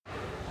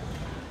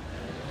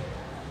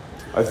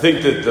I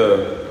think that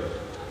the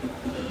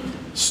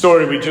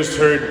story we just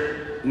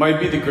heard might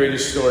be the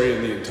greatest story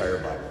in the entire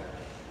Bible.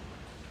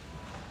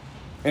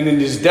 And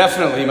it is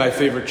definitely my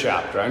favorite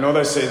chapter. I know that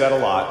I say that a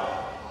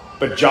lot,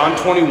 but John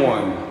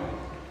 21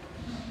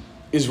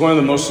 is one of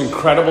the most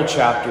incredible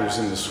chapters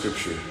in the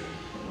scripture.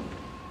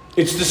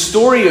 It's the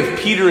story of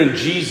Peter and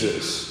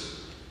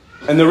Jesus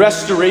and the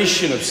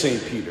restoration of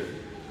St. Peter.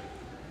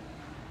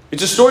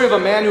 It's a story of a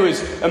man who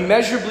is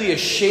immeasurably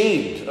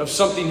ashamed of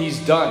something he's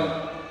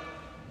done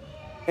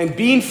and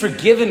being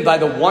forgiven by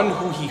the one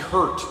who he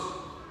hurt.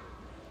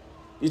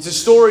 It's a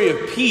story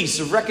of peace,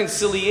 of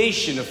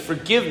reconciliation, of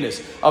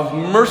forgiveness, of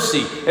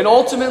mercy, and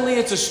ultimately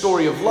it's a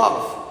story of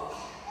love.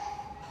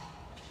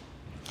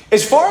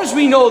 As far as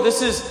we know,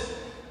 this is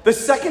the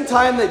second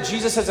time that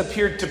Jesus has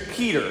appeared to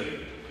Peter.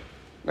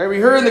 Right, we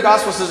heard in the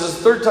Gospel says it's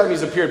the third time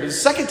he's appeared, but the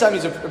second time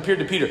he's appeared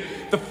to Peter.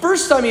 The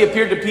first time he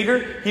appeared to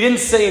Peter, he didn't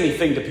say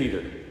anything to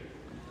Peter.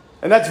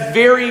 And that's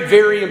very,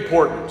 very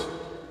important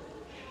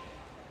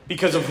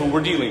because of who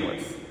we're dealing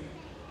with.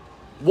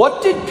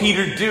 What did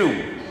Peter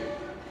do?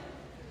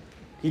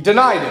 He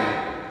denied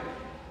him.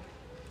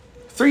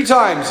 3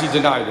 times he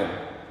denied him.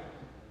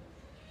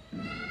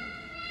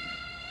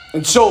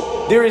 And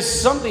so there is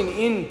something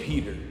in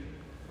Peter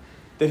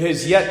that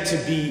has yet to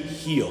be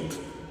healed.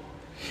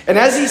 And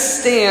as he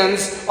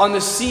stands on the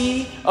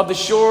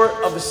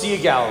shore of the Sea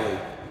of Galilee,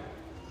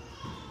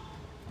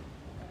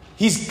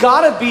 he's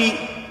got to be,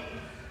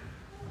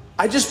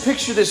 I just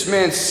picture this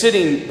man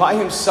sitting by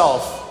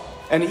himself,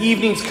 and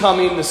evening's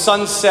coming, the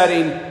sun's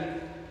setting,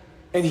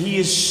 and he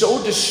is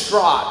so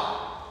distraught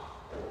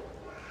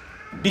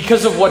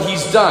because of what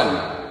he's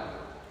done.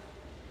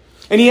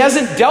 And he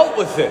hasn't dealt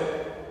with it.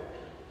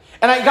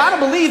 And I got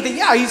to believe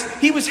that,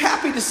 he was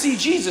happy to see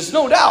Jesus,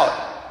 no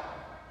doubt.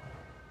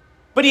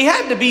 But he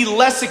had to be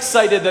less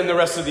excited than the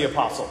rest of the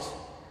apostles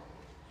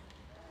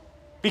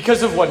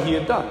because of what he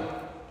had done.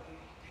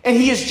 And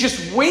he is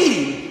just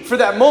waiting for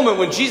that moment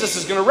when Jesus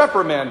is going to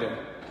reprimand him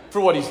for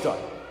what he's done,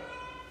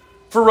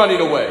 for running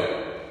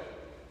away.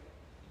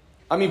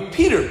 I mean,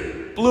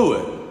 Peter blew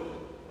it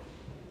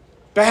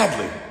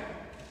badly.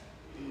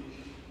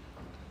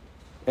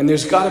 And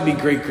there's got to be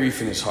great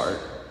grief in his heart.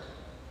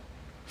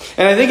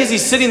 And I think as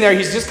he's sitting there,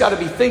 he's just got to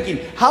be thinking,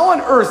 how on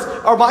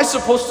earth am I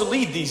supposed to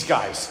lead these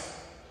guys?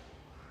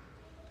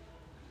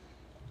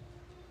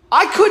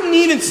 I couldn't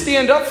even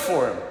stand up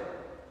for him.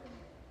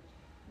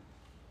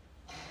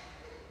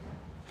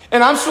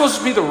 And I'm supposed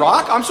to be the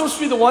rock? I'm supposed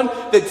to be the one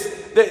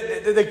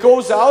that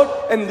goes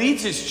out and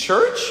leads his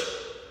church?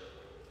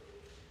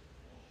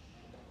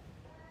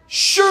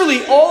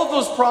 Surely all of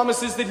those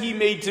promises that he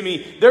made to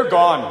me, they're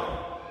gone.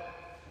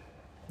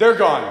 They're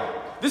gone.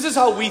 This is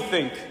how we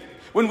think.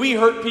 When we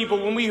hurt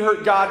people, when we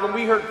hurt God, when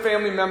we hurt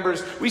family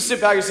members, we sit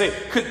back and say,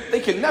 they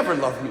can never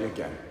love me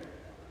again.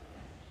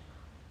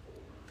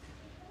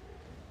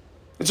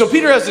 And so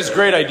Peter has this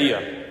great idea.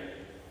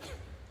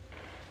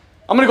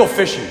 I'm going to go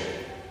fishing.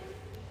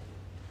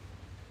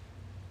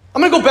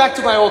 I'm going to go back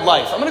to my old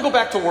life. I'm going to go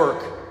back to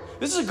work.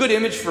 This is a good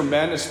image for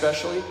men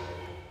especially.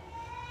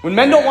 When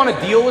men don't want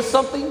to deal with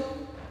something,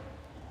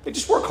 they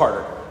just work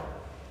harder.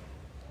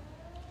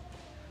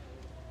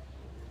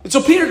 And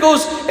so Peter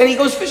goes and he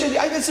goes fishing.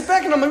 I sit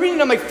back and I'm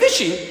reading, I'm like,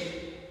 fishing?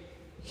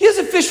 He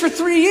hasn't fished for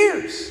 3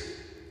 years.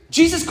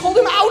 Jesus called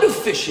him out of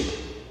fishing.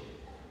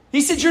 He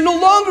said, you're no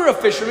longer a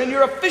fisherman,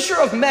 you're a fisher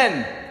of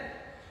men.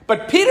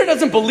 But Peter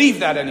doesn't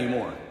believe that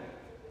anymore.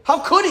 How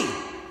could he?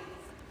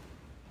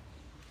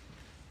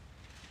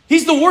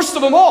 He's the worst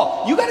of them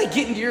all. You got to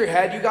get into your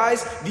head, you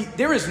guys.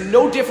 There is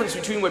no difference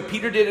between what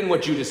Peter did and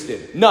what Judas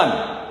did.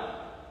 None.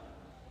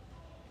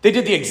 They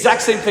did the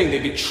exact same thing. They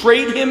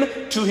betrayed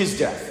him to his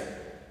death.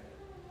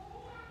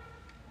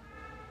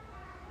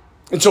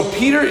 And so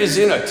Peter is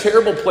in a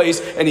terrible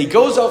place, and he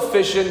goes out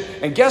fishing,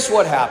 and guess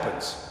what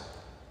happens?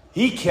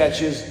 He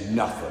catches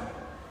nothing.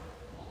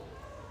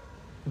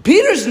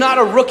 Peter's not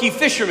a rookie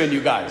fisherman,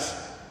 you guys.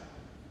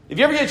 If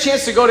you ever get a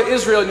chance to go to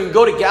Israel and you can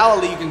go to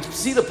Galilee, you can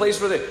see the place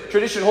where the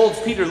tradition holds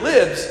Peter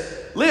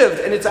lived,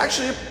 and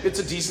it's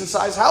a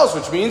decent-sized house,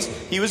 which means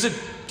he was a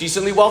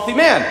decently wealthy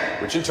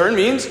man, which in turn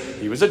means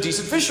he was a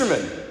decent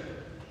fisherman.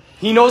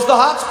 He knows the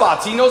hot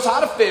spots. He knows how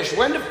to fish,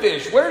 when to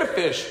fish, where to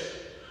fish.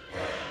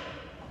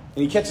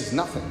 And he catches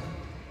nothing.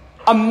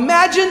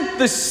 Imagine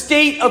the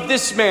state of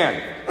this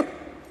man.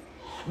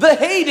 The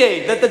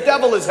heyday that the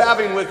devil is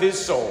having with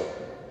his soul.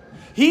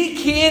 He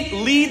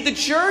can't lead the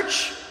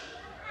church,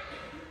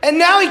 and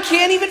now he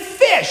can't even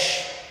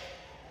fish.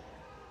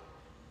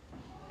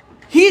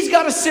 He's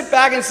got to sit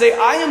back and say,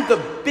 I am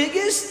the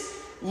biggest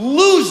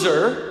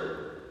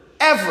loser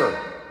ever.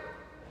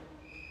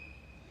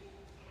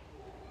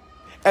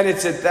 And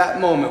it's at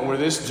that moment where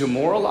this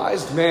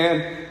demoralized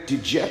man,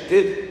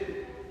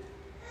 dejected,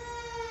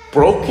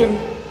 broken,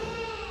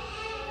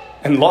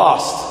 and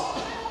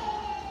lost,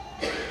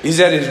 he's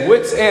at his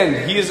wit's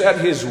end. He is at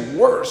his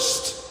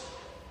worst.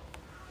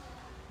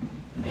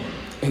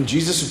 And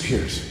Jesus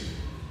appears.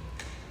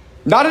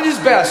 Not at his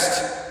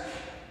best.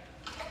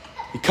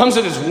 He comes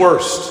at his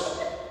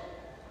worst.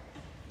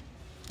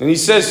 And he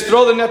says,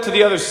 throw the net to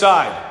the other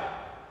side.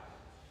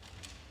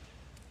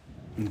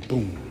 And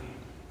boom.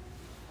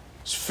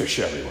 There's fish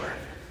everywhere.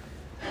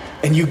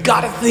 And you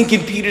got to think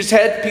in Peter's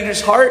head,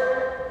 Peter's heart,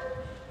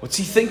 what's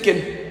he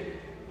thinking?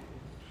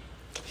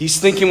 He's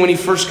thinking when he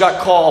first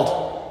got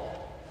called.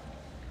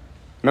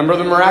 Remember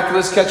the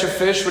miraculous catch of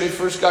fish when he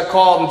first got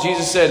called? And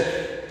Jesus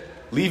said,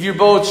 leave your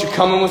boats, you're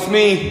coming with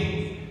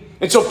me.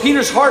 And so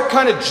Peter's heart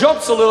kind of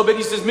jumps a little bit.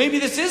 He says, maybe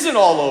this isn't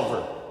all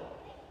over.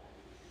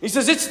 He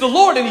says, it's the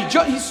Lord. And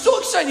he's so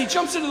excited. He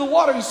jumps into the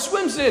water. He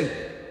swims in.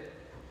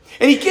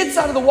 And he gets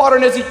out of the water.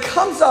 And as he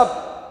comes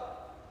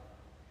up,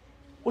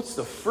 what's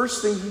the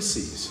first thing he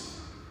sees?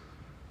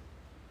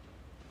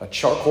 A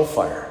charcoal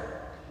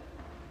fire.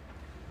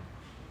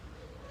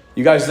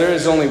 You guys, there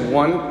is only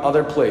one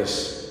other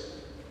place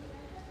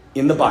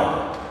in the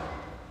Bible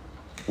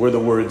where the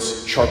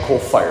words charcoal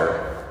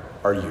fire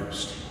are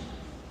used.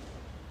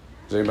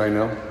 Does anybody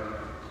know?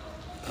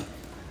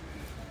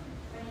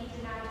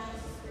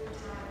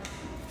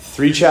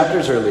 3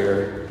 chapters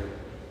earlier,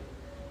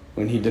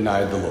 when he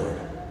denied the Lord.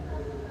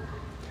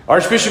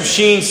 Archbishop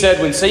Sheen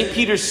said when St.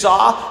 Peter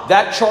saw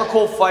that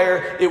charcoal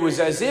fire, it was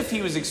as if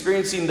he was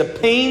experiencing the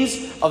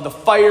pains of the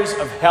fires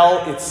of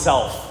hell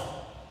itself.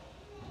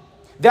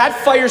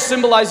 That fire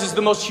symbolizes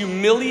the most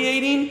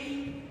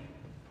humiliating,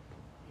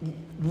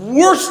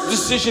 worst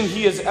decision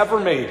he has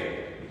ever made.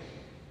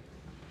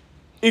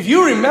 If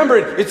you remember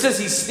it, it says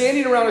he's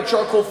standing around a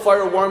charcoal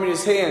fire warming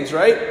his hands,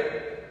 right?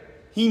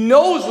 He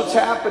knows what's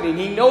happening.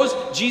 He knows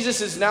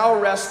Jesus is now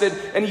arrested,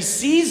 and he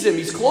sees him.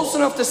 He's close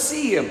enough to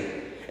see him.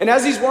 And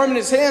as he's warming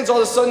his hands, all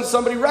of a sudden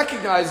somebody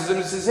recognizes him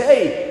and says,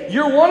 hey,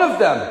 you're one of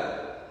them.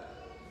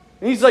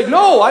 And he's like,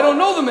 no, I don't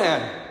know the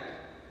man.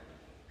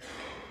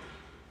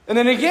 And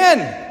then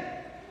again,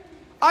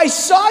 I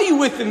saw you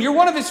with him. You're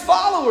one of his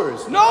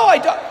followers. No, I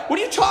don't. What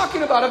are you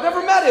talking about? I've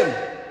never met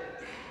him.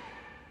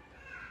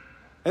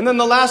 And then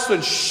the last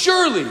one,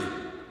 surely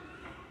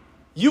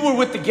you were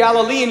with the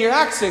Galilean. Your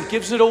accent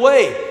gives it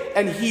away.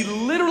 And he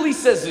literally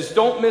says this.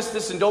 Don't miss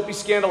this and don't be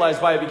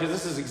scandalized by it, because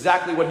this is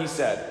exactly what he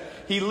said.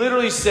 He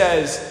literally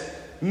says,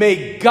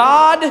 may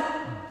God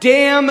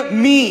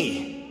damn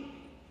me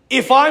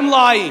if I'm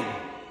lying.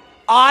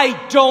 I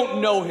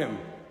don't know him.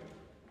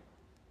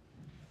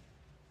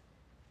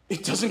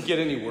 It doesn't get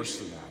any worse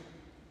than that.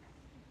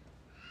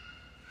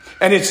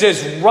 And it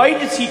says, right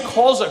as he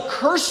calls a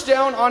curse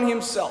down on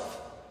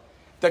himself,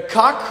 the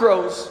cock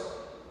crows.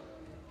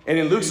 And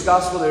in Luke's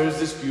gospel, there is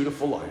this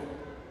beautiful line.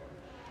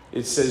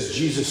 It says,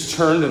 Jesus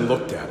turned and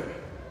looked at him.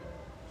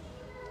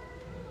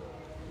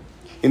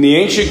 In the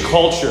ancient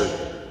culture,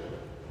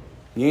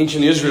 the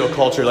ancient Israel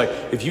culture, like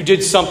if you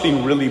did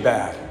something really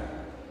bad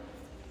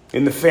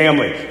in the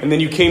family, and then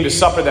you came to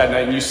supper that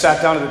night and you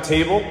sat down at the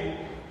table,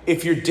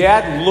 if your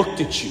dad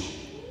looked at you,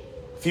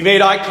 if he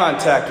made eye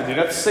contact with you,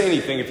 not to say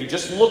anything, if he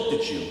just looked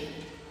at you,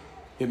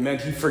 it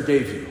meant he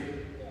forgave you.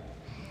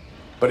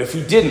 But if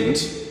he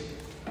didn't,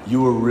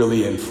 you were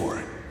really in for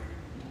it.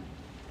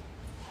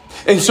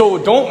 And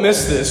so don't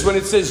miss this. When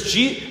it says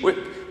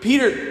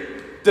Peter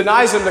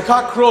denies him, the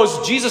cock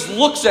crows, Jesus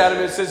looks at him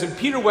and it says, and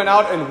Peter went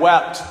out and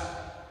wept.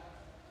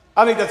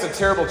 I think that's a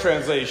terrible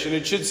translation.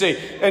 It should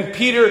say, and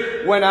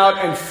Peter went out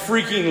and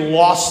freaking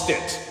lost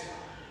it.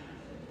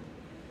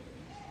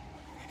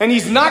 And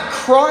he's not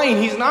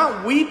crying, he's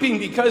not weeping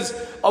because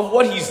of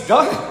what he's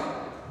done.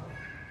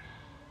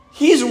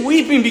 He's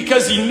weeping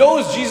because he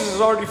knows Jesus has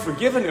already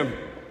forgiven him.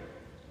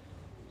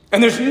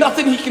 And there's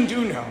nothing he can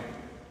do now.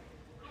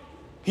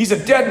 He's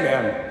a dead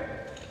man.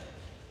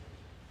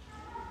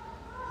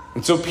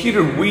 And so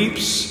Peter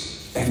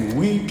weeps and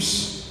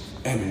weeps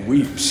and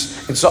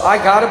weeps. And so I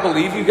gotta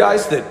believe, you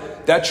guys,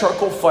 that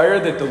charcoal fire,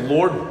 that the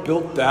Lord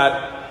built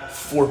that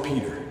for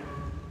Peter.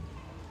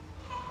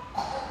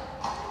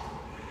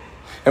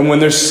 And when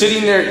they're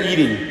sitting there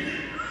eating,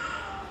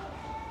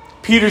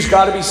 Peter's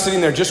got to be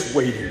sitting there just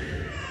waiting.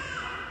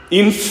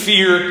 In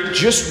fear,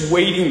 just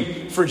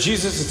waiting for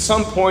Jesus at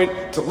some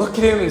point to look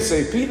at him and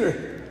say,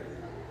 Peter,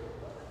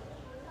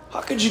 how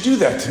could you do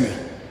that to me?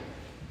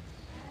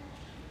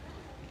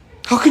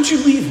 How could you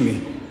leave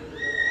me?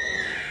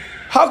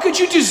 How could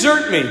you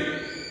desert me?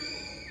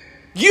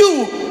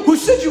 You who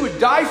said you would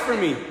die for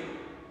me.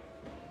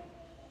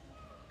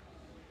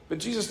 But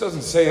Jesus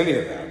doesn't say any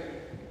of that.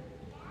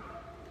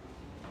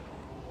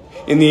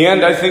 In the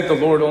end, I think the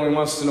Lord only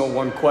wants to know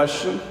one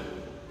question.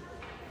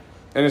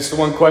 And it's the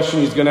one question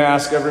he's going to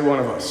ask every one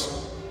of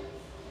us.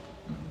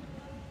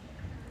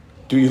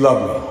 Do you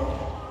love me?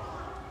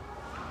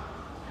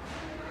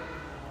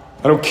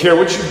 I don't care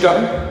what you've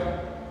done.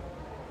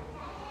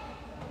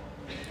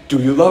 Do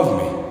you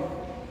love me?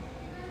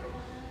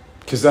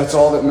 Because that's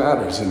all that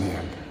matters in the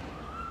end.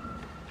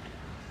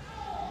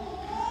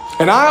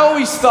 And I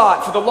always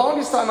thought, for the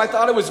longest time, I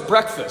thought it was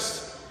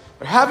breakfast.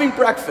 They're having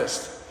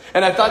breakfast.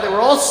 And I thought they were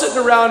all sitting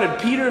around,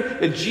 and Peter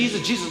and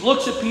Jesus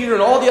looks at Peter,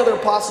 and all the other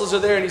apostles are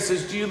there, and he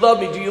says, do you love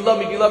me? Do you love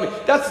me? Do you love me?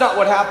 That's not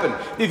what happened.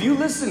 If you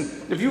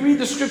read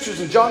the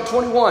scriptures in John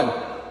 21,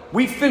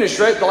 we finished,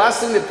 right? The last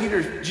thing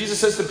that Jesus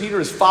says to Peter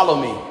is,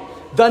 follow me.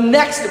 The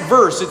next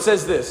verse, it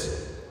says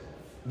this.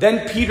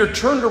 Then Peter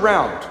turned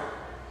around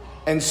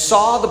and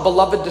saw the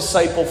beloved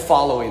disciple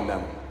following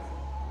them.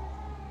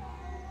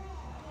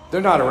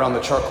 They're not around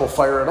the charcoal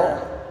fire at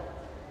all.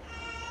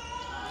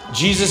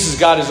 Jesus has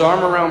got his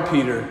arm around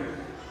Peter,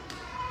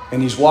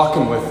 and he's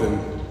walking with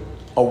him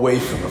away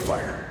from the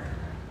fire,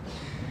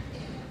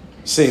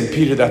 saying,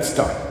 Peter, that's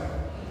done.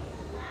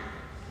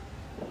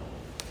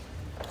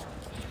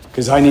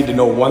 Because I need to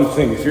know one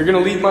thing. If you're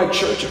going to lead my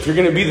church, if you're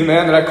going to be the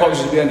man that I called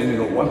you to be, I need to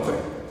know one thing.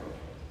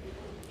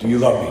 Do you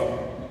love me?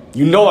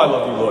 You know I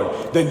love you,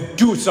 Lord. Then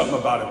do something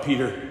about it,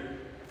 Peter.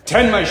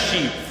 Tend my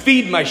sheep,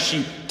 feed my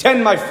sheep,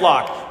 tend my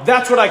flock.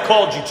 That's what I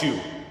called you to.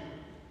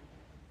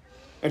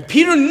 And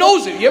Peter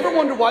knows it. You ever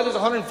wonder why there's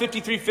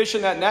 153 fish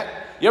in that net?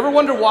 You ever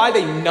wonder why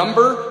they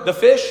number the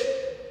fish?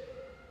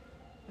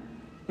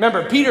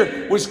 Remember,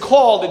 Peter was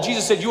called, and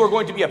Jesus said, you are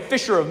going to be a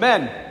fisher of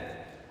men.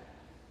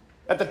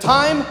 At the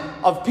time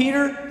of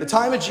Peter, the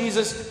time of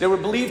Jesus, there were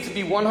believed to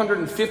be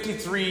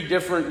 153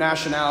 different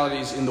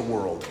nationalities in the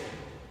world.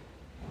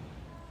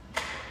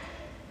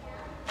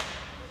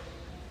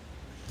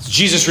 It's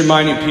Jesus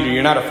reminding Peter,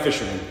 you're not a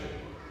fisherman.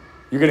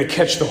 You're going to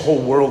catch the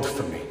whole world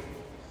for me.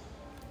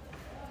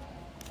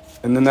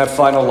 And then that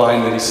final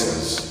line that he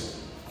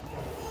says,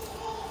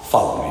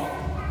 follow me.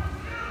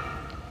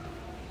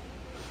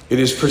 It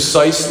is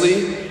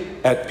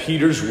precisely at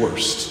Peter's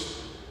worst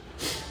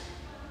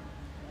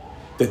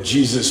that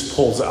Jesus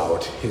pulls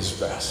out his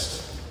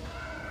best.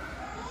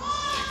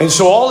 And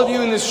so all of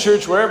you in this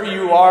church, wherever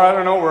you are, I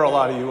don't know where a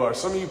lot of you are.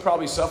 Some of you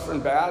probably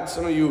suffering bad.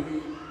 Some of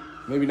you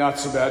maybe not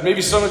so bad.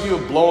 Maybe some of you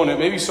have blown it.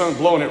 Maybe some have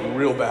blown it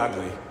real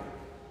badly.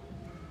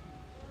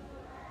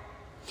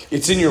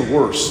 It's in your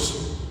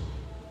worst.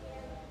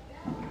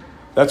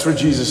 That's where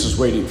Jesus is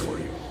waiting for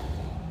you.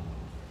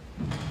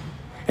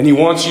 And he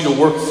wants you to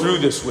work through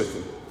this with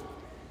him.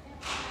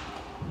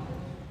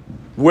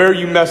 Where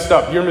you messed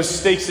up, your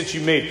mistakes that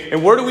you made.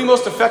 And where do we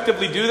most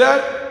effectively do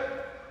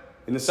that?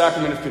 In the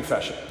sacrament of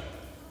confession.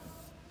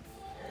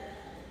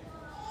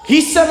 He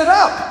set it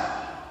up.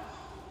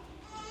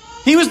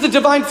 He was the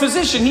divine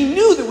physician. He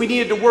knew that we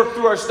needed to work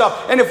through our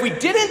stuff. And if we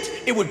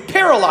didn't, it would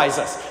paralyze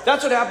us.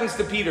 That's what happens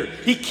to Peter.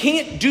 He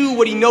can't do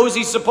what he knows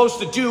he's supposed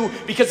to do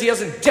because he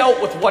hasn't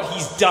dealt with what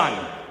he's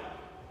done.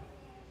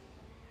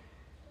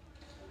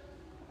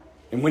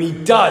 And when he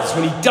does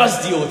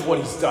deal with what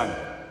he's done,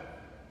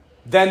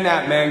 then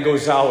that man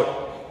goes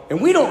out.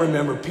 And we don't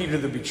remember Peter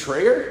the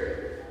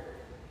betrayer.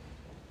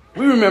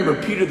 We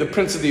remember Peter the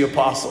Prince of the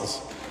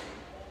Apostles,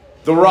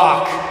 the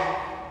rock.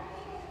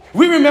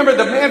 We remember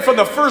the man from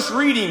the first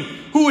reading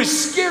who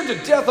was scared to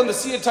death on the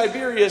Sea of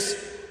Tiberias,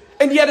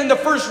 and yet in the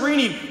first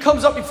reading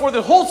comes up before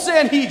the whole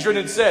Sanhedrin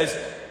and says,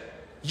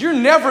 you're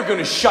never going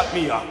to shut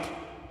me up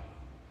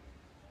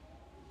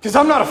because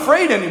I'm not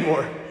afraid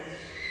anymore.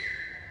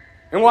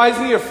 And why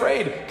isn't he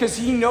afraid? Because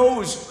he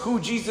knows who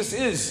Jesus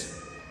is,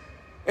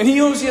 and he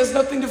knows he has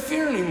nothing to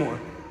fear anymore.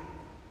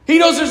 He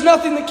knows there's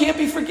nothing that can't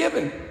be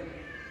forgiven.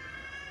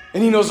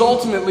 And he knows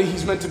ultimately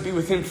he's meant to be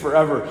with him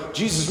forever.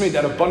 Jesus made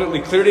that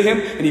abundantly clear to him,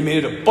 and he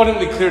made it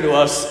abundantly clear to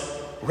us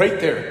right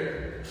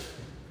there.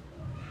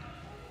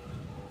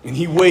 And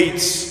he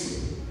waits.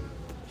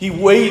 He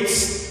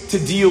waits to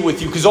deal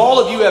with you, because all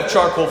of you have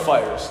charcoal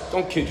fires.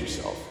 Don't kid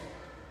yourself.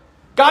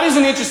 God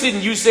isn't interested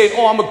in you saying,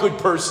 oh, I'm a good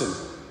person.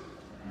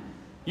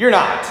 You're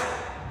not.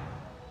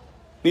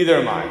 Neither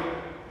am I.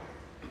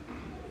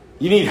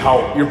 You need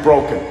help. You're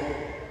broken.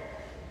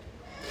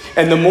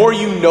 And the more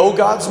you know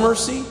God's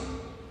mercy,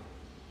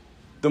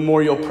 the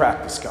more you'll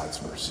practice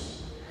God's mercy.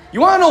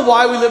 You want to know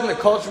why we live in the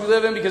culture we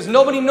live in? Because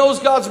nobody knows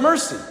God's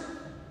mercy.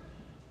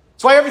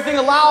 That's why everything's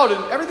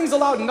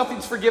allowed and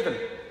nothing's forgiven.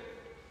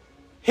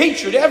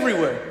 Hatred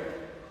everywhere.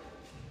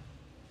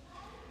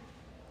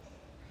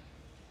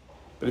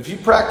 But if you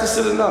practice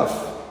it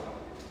enough,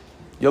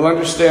 you'll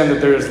understand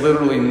that there is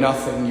literally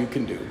nothing you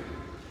can do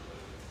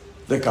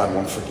that God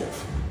won't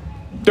forgive.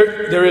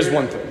 There is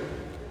one thing.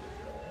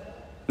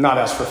 Not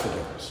ask for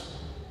forgiveness.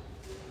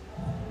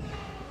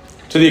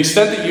 To the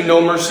extent that you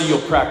know mercy,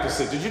 you'll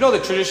practice it. Did you know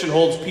that tradition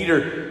holds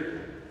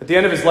Peter, at the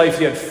end of his life,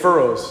 he had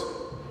furrows,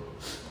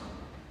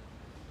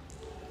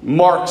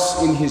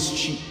 marks in his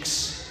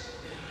cheeks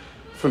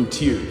from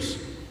tears.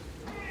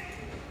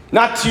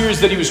 Not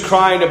tears that he was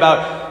crying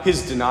about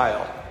his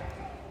denial.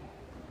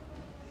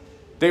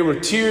 They were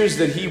tears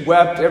that he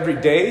wept every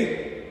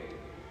day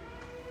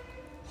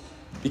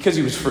because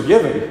he was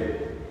forgiven.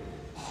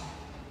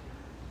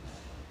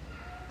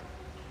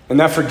 And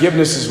that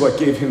forgiveness is what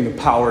gave him the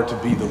power to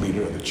be the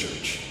leader of the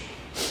church.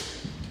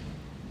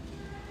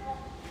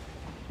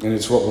 And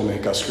it's what will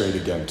make us great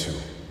again too.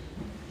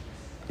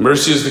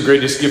 Mercy is the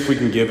greatest gift we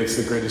can give. It's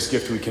the greatest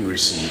gift we can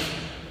receive.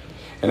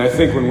 And I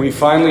think when we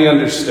finally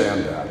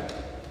understand that,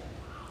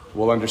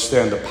 we'll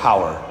understand the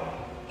power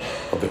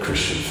of the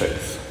Christian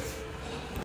faith.